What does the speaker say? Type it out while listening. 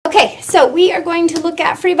Okay, so we are going to look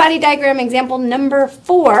at free body diagram example number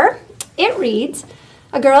 4. It reads,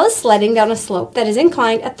 a girl is sledding down a slope that is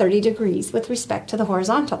inclined at 30 degrees with respect to the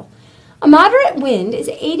horizontal. A moderate wind is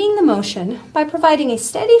aiding the motion by providing a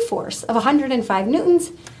steady force of 105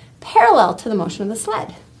 newtons parallel to the motion of the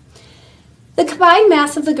sled. The combined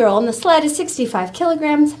mass of the girl and the sled is 65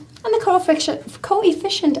 kilograms, and the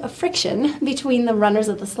coefficient of friction between the runners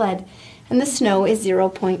of the sled and the snow is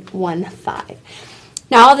 0.15.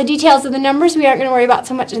 Now, all the details of the numbers we aren't going to worry about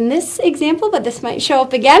so much in this example, but this might show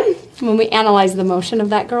up again when we analyze the motion of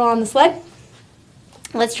that girl on the sled.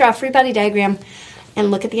 Let's draw a free body diagram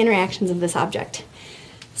and look at the interactions of this object.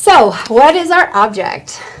 So, what is our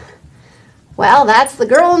object? Well, that's the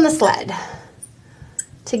girl and the sled.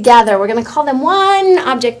 Together, we're going to call them one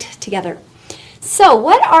object together. So,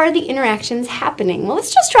 what are the interactions happening? Well,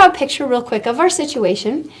 let's just draw a picture real quick of our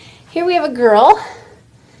situation. Here we have a girl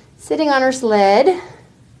sitting on her sled,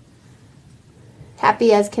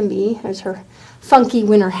 happy as can be. There's her funky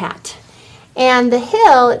winter hat. And the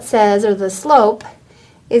hill, it says, or the slope,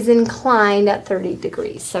 is inclined at 30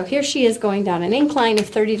 degrees. So here she is going down an incline of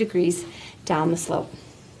 30 degrees down the slope.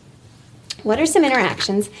 What are some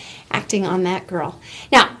interactions acting on that girl?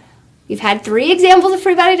 Now, you've had 3 examples of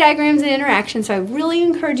free body diagrams and interactions, so I really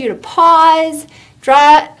encourage you to pause,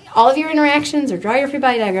 draw all of your interactions or draw your free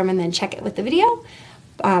body diagram and then check it with the video.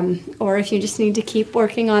 Or if you just need to keep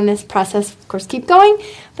working on this process, of course, keep going,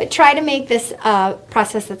 but try to make this a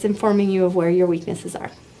process that's informing you of where your weaknesses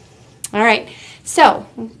are. All right, so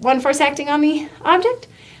one force acting on the object,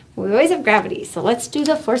 we always have gravity. So let's do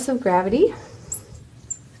the force of gravity.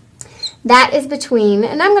 That is between,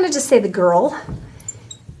 and I'm going to just say the girl.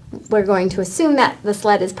 We're going to assume that the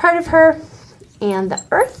sled is part of her and the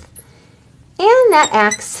earth, and that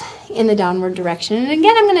acts in the downward direction. And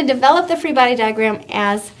again, I'm going to develop the free body diagram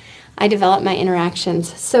as I develop my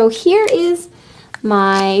interactions. So here is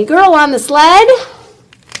my girl on the sled,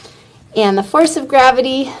 and the force of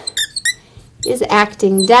gravity is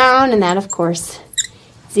acting down, and that, of course,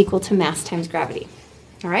 is equal to mass times gravity.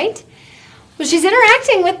 All right? Well, she's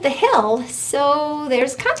interacting with the hill, so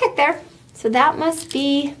there's contact there. So that must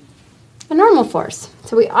be a normal force.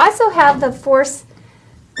 So we also have the force,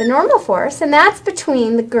 the normal force, and that's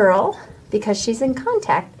between the girl, because she's in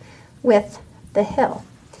contact with the hill.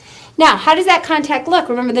 Now, how does that contact look?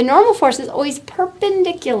 Remember, the normal force is always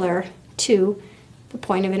perpendicular to the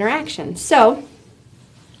point of interaction. So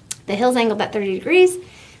the hill's angled at 30 degrees.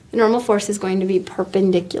 The normal force is going to be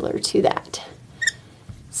perpendicular to that.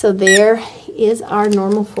 So there is our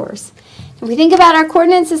normal force. If we think about our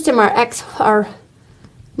coordinate system, our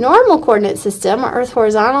normal coordinate system, our Earth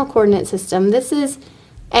horizontal coordinate system, this is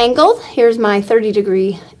angled. Here's my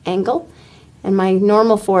 30-degree angle, and my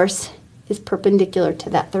normal force is perpendicular to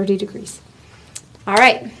that 30 degrees. All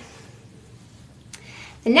right.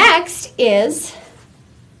 The next is,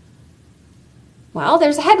 well,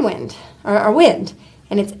 there's a headwind, or wind,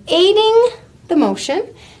 and it's aiding the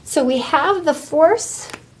motion. So we have the force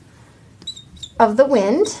of the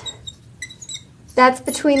wind. That's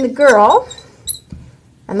between the girl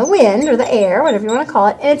and the wind, or the air, whatever you want to call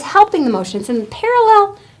it, and it's helping the motion. It's in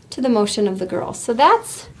parallel to the motion of the girl. So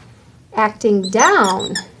that's acting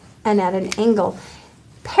down and at an angle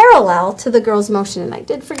parallel to the girl's motion. And I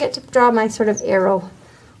did forget to draw my sort of arrow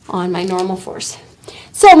on my normal force.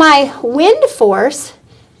 So my wind force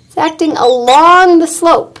is acting along the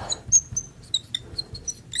slope.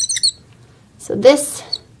 So this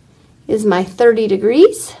is my 30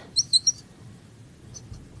 degrees.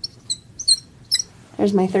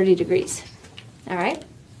 There's my 30 degrees. All right.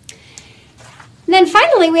 And then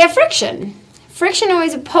finally, we have friction. Friction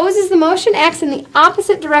always opposes the motion, acts in the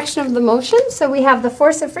opposite direction of the motion. So we have the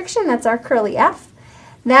force of friction, that's our curly F.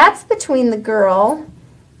 That's between the girl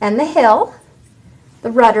and the hill, the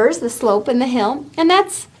rudders, the slope and the hill, and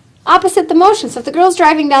that's opposite the motion. So if the girl's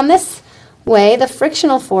driving down this way, the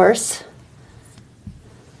frictional force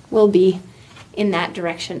will be in that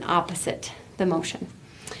direction opposite the motion.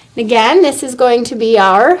 And again, this is going to be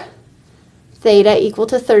our theta equal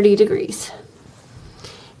to 30 degrees.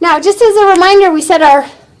 Now, just as a reminder, we said our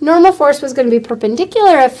normal force was going to be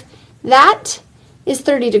perpendicular. If that is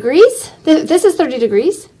 30 degrees, this is 30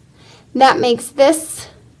 degrees, that makes this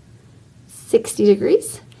 60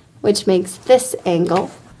 degrees, which makes this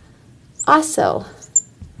angle also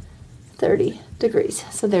 30 degrees.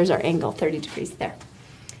 So there's our angle, 30 degrees there.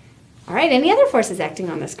 All right, any other forces acting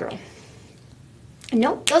on this girl?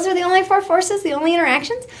 Nope, those are the only 4 forces, the only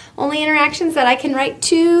interactions that I can write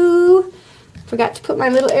to. Forgot to put my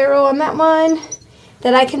little arrow on that one.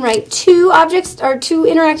 That I can write 2 objects, or 2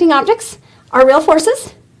 interacting objects, are real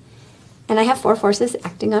forces. And I have 4 forces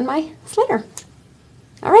acting on my slider.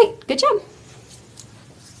 All right, good job.